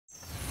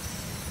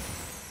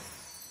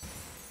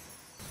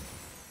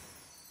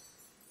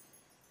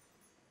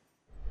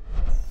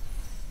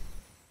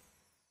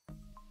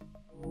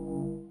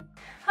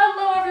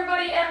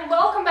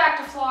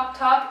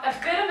Talk. A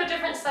bit of a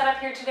different setup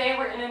here today.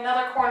 We're in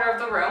another corner of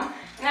the room,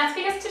 and that's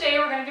because today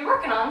we're going to be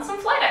working on some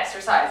flight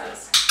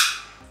exercises.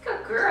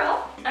 Good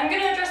girl. I'm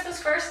going to address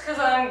this first because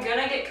I'm going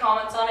to get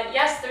comments on it.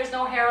 Yes, there's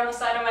no hair on the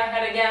side of my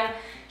head again.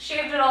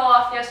 Shaved it all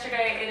off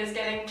yesterday. It is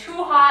getting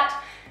too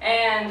hot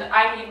and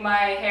I need my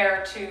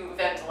hair to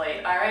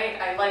ventilate, alright?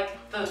 I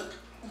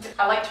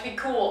like to be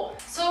cool.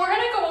 So we're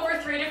going to go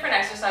over 3 different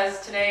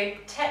exercises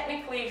today.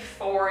 Technically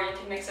 4, you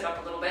can mix it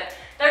up a little bit.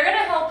 They're going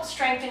to help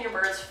strengthen your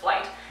bird's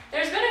flight.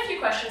 There's been a few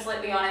questions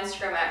lately on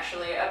Instagram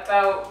actually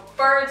about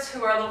birds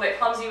who are a little bit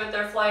clumsy with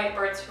their flight,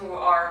 birds who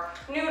are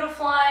new to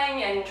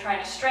flying and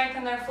trying to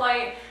strengthen their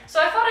flight.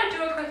 So I thought I'd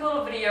do a quick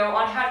little video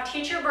on how to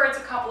teach your birds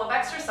a couple of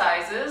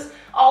exercises,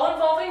 all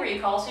involving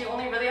recall, so you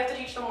only really have to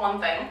teach them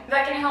one thing,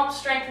 that can help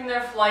strengthen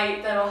their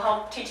flight, that'll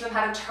help teach them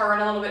how to turn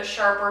a little bit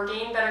sharper,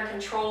 gain better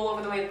control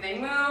over the way that they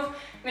move,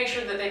 make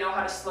sure that they know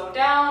how to slow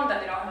down, that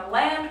they know how to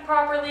land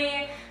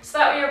properly, so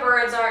that way your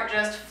birds aren't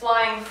just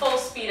flying full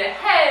speed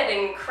ahead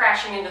and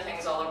crashing into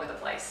things all over the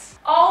place.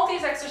 All of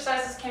these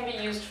exercises can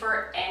be used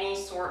for any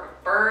sort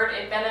of bird.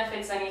 It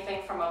benefits anything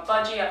from a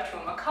budgie up to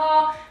a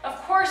macaw. Of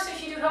course,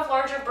 if you do have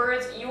larger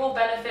birds, you will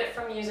benefit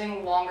from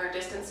using longer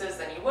distances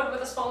than you would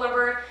with a smaller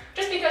bird.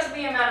 Just because of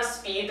the amount of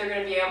speed they're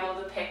going to be able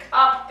to pick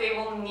up, they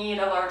will need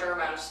a larger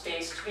amount of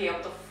space to be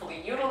able to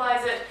fully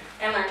utilize it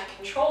and learn to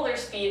control their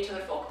speed to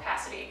their full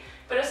capacity.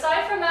 But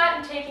aside from that,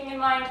 and taking in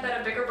mind that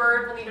a bigger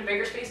bird will need a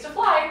bigger space to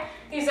fly,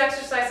 these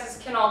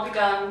exercises can all be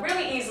done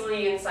really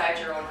easily inside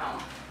your own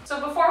home. So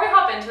before we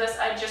hop into this,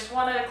 I just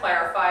want to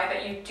clarify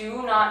that you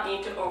do not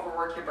need to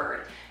overwork your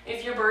bird.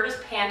 If your bird is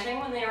panting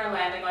when they are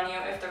landing on you,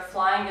 if their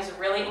flying is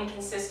really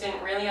inconsistent,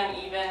 really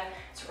uneven,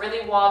 it's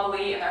really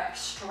wobbly, and they're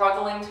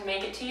struggling to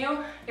make it to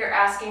you, you're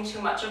asking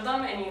too much of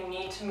them and you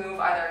need to move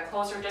either in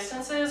closer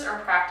distances or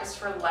practice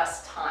for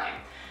less time.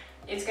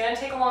 It's going to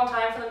take a long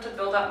time for them to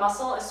build up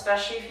muscle,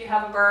 especially if you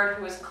have a bird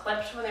who was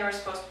clipped when they were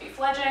supposed to be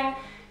fledging,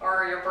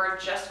 or your bird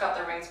just got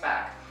their wings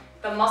back.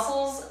 The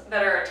muscles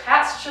that are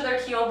attached to their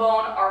keel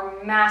bone are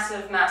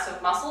massive,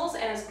 massive muscles,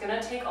 and it's going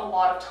to take a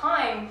lot of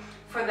time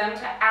for them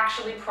to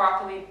actually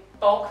properly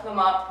bulk them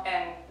up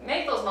and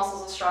make those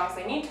muscles as strong as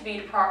they need to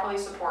be to properly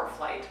support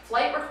flight.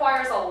 Flight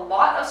requires a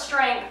lot of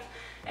strength,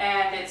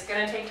 and it's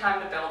going to take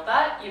time to build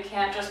that. You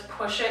can't just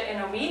push it in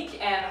a week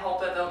and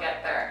hope that they'll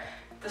get there.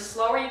 The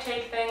slower you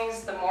take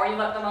things, the more you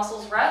let the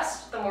muscles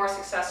rest, the more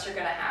success you're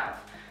going to have.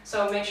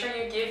 So make sure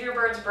you give your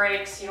birds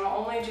breaks. You don't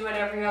only do it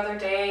every other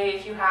day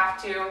if you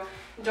have to.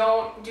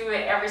 Don't do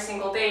it every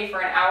single day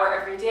for an hour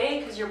every day,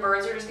 because your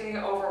birds are just going to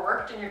get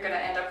overworked and you're going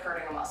to end up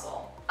hurting a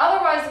muscle.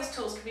 Otherwise, these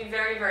tools can be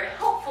very, very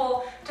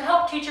helpful to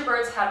help teach your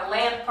birds how to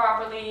land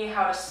properly,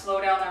 how to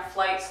slow down their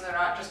flight so they're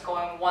not just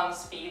going one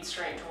speed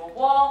straight into a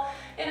wall,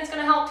 and it's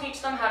going to help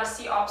teach them how to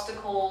see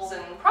obstacles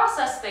and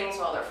process things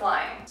while they're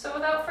flying. So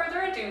without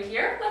further ado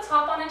here, let's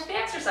hop on into the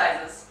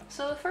exercises.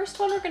 So the first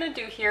one we're going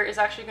to do here is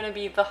actually going to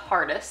be the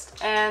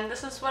hardest, and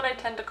this is what I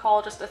tend to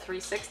call just a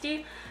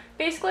 360.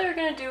 Basically what you're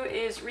going to do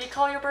is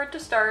recall your bird to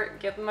start,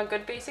 give them a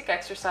good basic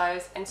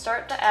exercise, and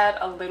start to add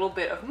a little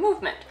bit of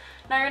movement.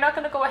 Now you're not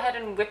going to go ahead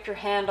and whip your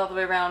hand all the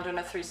way around in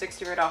a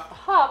 360 right off the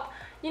hop.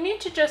 You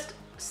need to just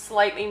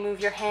slightly move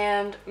your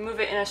hand, move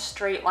it in a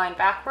straight line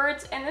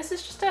backwards, and this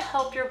is just to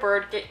help your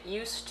bird get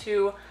used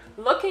to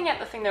looking at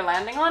the thing they're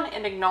landing on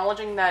and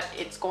acknowledging that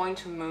it's going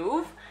to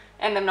move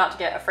and them not to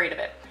get afraid of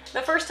it.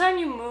 The first time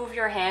you move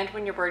your hand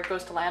when your bird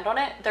goes to land on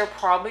it, they're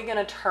probably going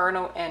to turn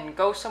and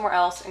go somewhere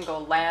else and go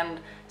land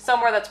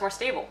somewhere that's more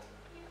stable.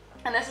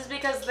 And this is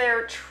because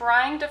they're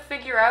trying to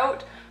figure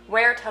out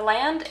where to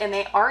land and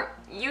they aren't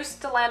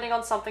used to landing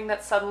on something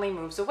that suddenly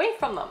moves away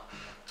from them.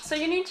 So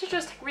you need to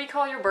just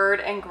recall your bird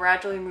and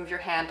gradually move your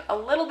hand a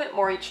little bit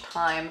more each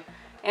time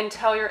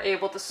until you're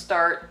able to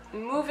start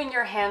moving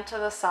your hand to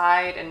the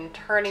side and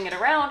turning it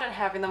around and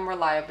having them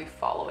reliably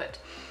follow it.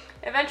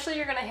 Eventually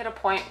you're going to hit a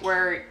point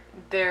where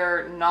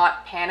they're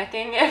not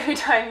panicking every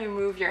time you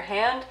move your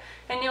hand,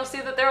 and you'll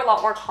see that they're a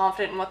lot more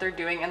confident in what they're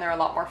doing and they're a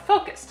lot more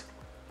focused.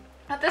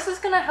 What this is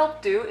going to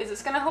help do is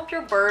it's going to help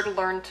your bird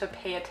learn to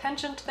pay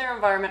attention to their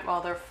environment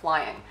while they're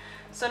flying.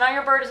 So now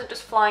your bird isn't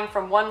just flying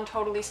from one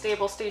totally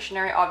stable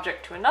stationary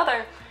object to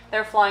another,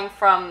 they're flying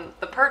from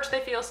the perch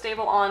they feel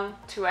stable on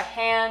to a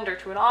hand or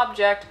to an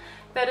object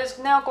that is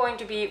now going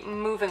to be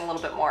moving a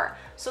little bit more.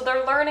 So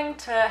they're learning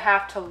to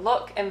have to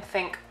look and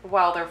think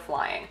while they're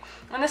flying.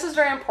 And this is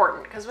very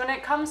important because when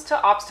it comes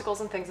to obstacles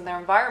and things in their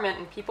environment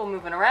and people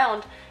moving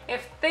around,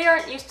 if they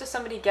aren't used to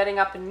somebody getting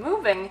up and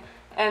moving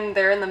and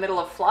they're in the middle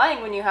of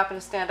flying when you happen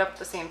to stand up at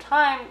the same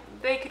time,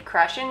 they could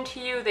crash into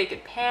you, they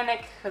could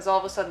panic because all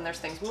of a sudden there's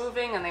things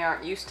moving and they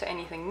aren't used to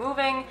anything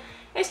moving.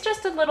 It's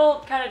just a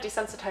little kind of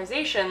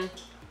desensitization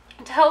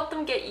to help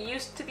them get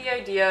used to the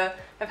idea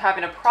of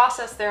having to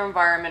process their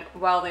environment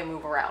while they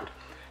move around.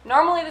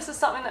 Normally this is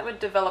something that would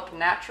develop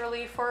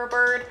naturally for a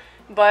bird,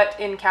 but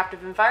in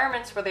captive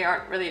environments where they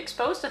aren't really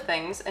exposed to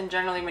things, and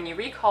generally when you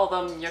recall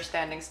them you're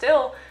standing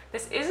still,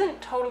 this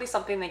isn't totally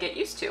something they get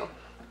used to.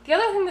 The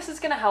other thing this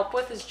is going to help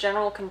with is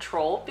general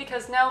control,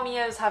 because now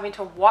Mia is having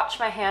to watch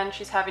my hand,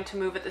 she's having to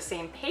move at the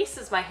same pace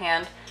as my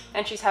hand,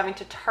 and she's having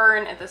to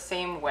turn it the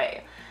same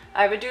way.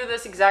 I would do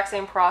this exact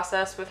same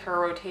process with her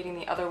rotating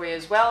the other way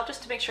as well,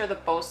 just to make sure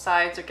that both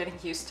sides are getting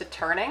used to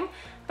turning.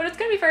 But it's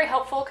going to be very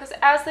helpful because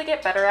as they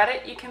get better at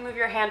it, you can move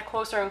your hand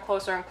closer and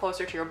closer and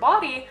closer to your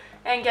body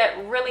and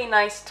get really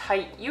nice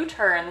tight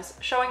U-turns,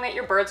 showing that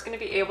your bird's going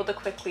to be able to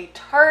quickly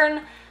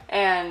turn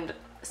and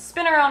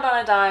spin around on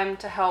a dime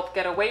to help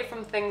get away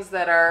from things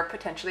that are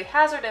potentially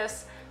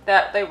hazardous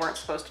that they weren't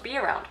supposed to be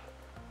around.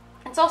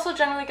 It's also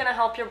generally going to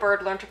help your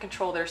bird learn to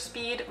control their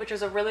speed, which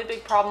is a really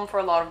big problem for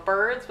a lot of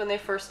birds when they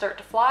first start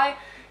to fly,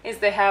 is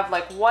they have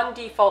like one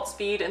default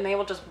speed and they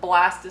will just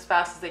blast as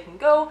fast as they can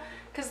go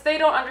because they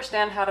don't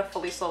understand how to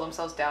fully slow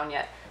themselves down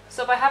yet.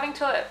 So by having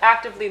to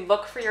actively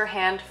look for your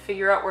hand to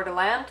figure out where to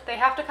land, they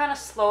have to kind of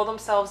slow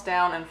themselves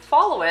down and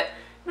follow it,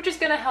 which is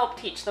going to help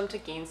teach them to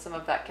gain some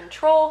of that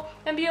control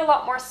and be a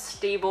lot more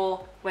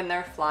stable when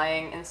they're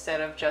flying instead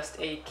of just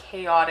a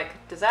chaotic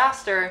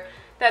disaster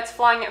that's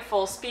flying at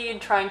full speed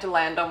trying to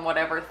land on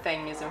whatever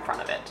thing is in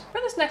front of it.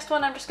 For this next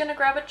one, I'm just going to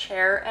grab a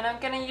chair and I'm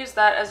going to use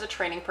that as a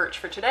training perch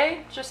for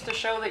today, just to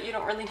show that you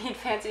don't really need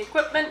fancy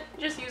equipment,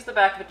 just use the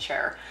back of a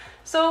chair.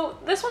 So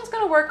this one's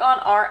going to work on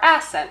our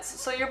ascents,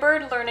 so your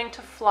bird learning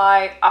to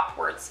fly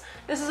upwards.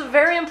 This is a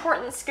very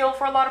important skill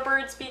for a lot of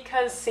birds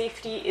because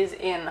safety is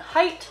in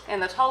height,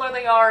 and the taller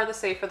they are, the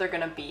safer they're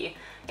going to be.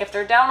 If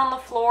they're down on the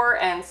floor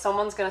and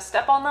someone's going to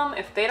step on them,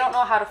 if they don't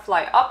know how to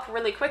fly up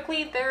really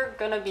quickly, they're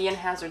going to be in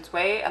hazard's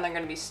way and they're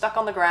going to be stuck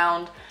on the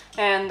ground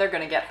and they're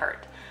going to get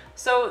hurt.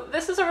 So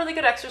this is a really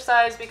good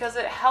exercise because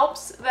it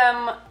helps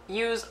them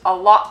use a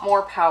lot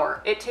more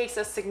power. It takes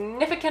a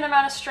significant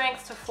amount of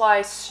strength to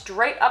fly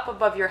straight up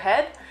above your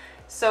head.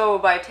 So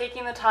by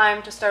taking the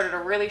time to start at a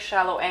really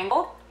shallow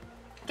angle,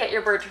 get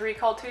your bird to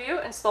recall to you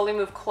and slowly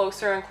move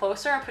closer and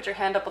closer and put your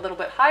hand up a little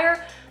bit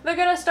higher, they're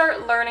going to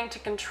start learning to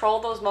control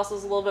those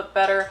muscles a little bit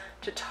better,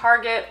 to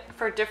target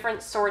for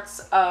different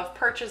sorts of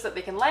perches that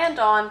they can land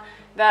on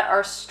that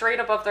are straight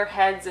above their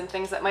heads and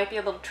things that might be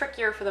a little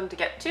trickier for them to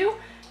get to.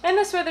 And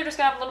this way they're just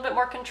going to have a little bit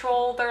more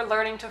control, they're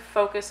learning to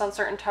focus on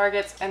certain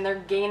targets, and they're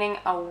gaining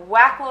a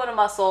whack load of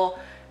muscle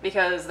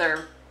because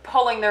they're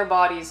pulling their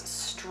bodies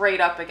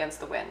straight up against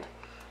the wind.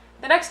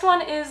 The next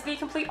one is the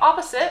complete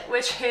opposite,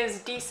 which is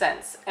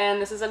descents.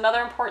 And this is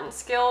another important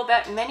skill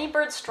that many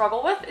birds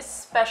struggle with,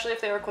 especially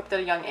if they were clipped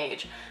at a young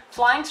age.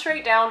 Flying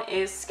straight down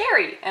is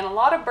scary, and a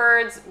lot of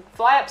birds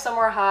fly up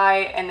somewhere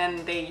high and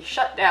then they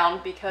shut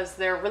down because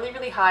they're really,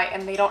 really high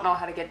and they don't know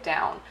how to get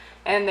down.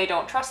 And they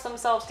don't trust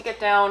themselves to get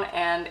down,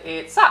 and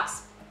it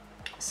sucks.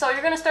 So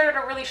you're going to start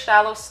at a really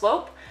shallow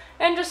slope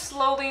and just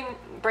slowly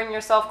bring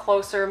yourself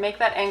closer, make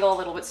that angle a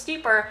little bit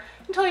steeper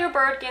until your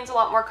bird gains a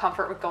lot more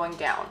comfort with going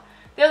down.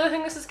 The other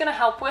thing this is going to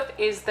help with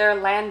is their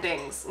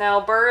landings. Now,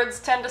 birds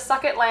tend to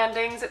suck at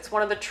landings. It's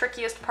one of the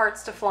trickiest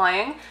parts to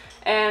flying,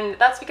 and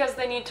that's because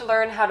they need to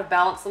learn how to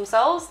balance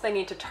themselves, they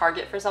need to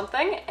target for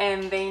something,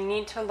 and they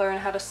need to learn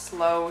how to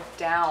slow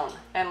down.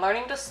 And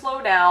learning to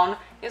slow down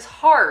is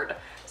hard.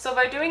 So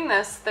by doing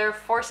this, they're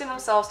forcing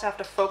themselves to have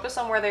to focus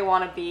on where they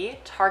want to be,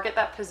 target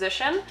that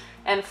position,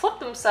 and flip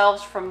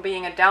themselves from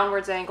being a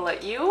downwards angle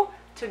at you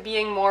to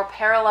being more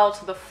parallel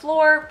to the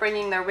floor,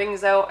 bringing their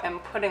wings out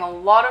and putting a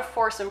lot of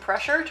force and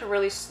pressure to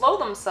really slow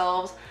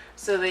themselves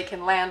so they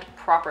can land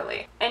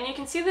properly. And you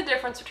can see the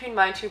difference between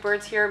my two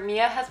birds here.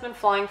 Mia has been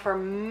flying for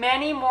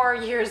many more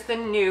years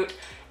than Newt,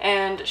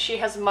 and she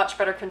has much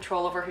better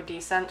control over her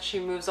descent. She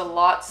moves a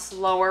lot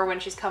slower when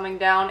she's coming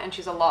down, and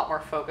she's a lot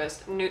more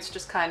focused. Newt's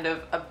just kind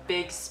of a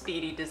big,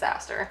 speedy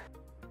disaster.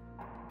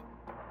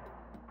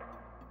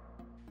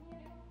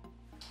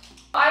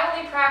 I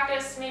only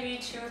practice maybe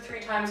 2 or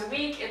 3 times a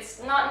week.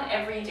 It's not an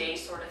everyday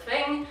sort of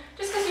thing,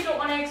 just because you don't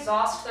want to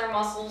exhaust their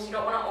muscles, you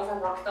don't want to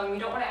overwork them, you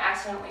don't want to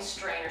accidentally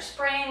strain or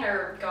sprain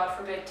or, God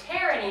forbid,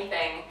 tear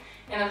anything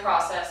in the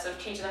process of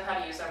teaching them how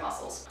to use their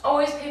muscles.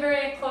 Always pay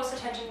very close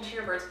attention to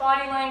your bird's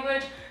body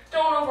language.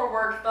 Don't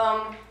overwork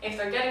them. If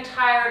they're getting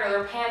tired or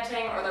they're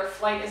panting or their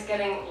flight is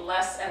getting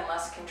less and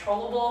less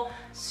controllable,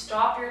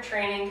 stop your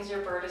training because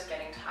your bird is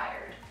getting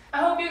tired. I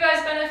hope you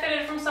guys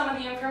benefited from some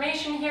of the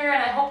information here,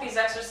 and I hope these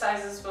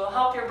exercises will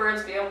help your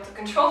birds be able to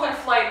control their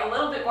flight a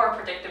little bit more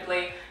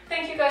predictably.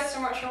 Thank you guys so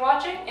much for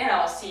watching, and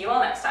I will see you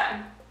all next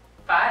time.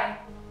 Bye!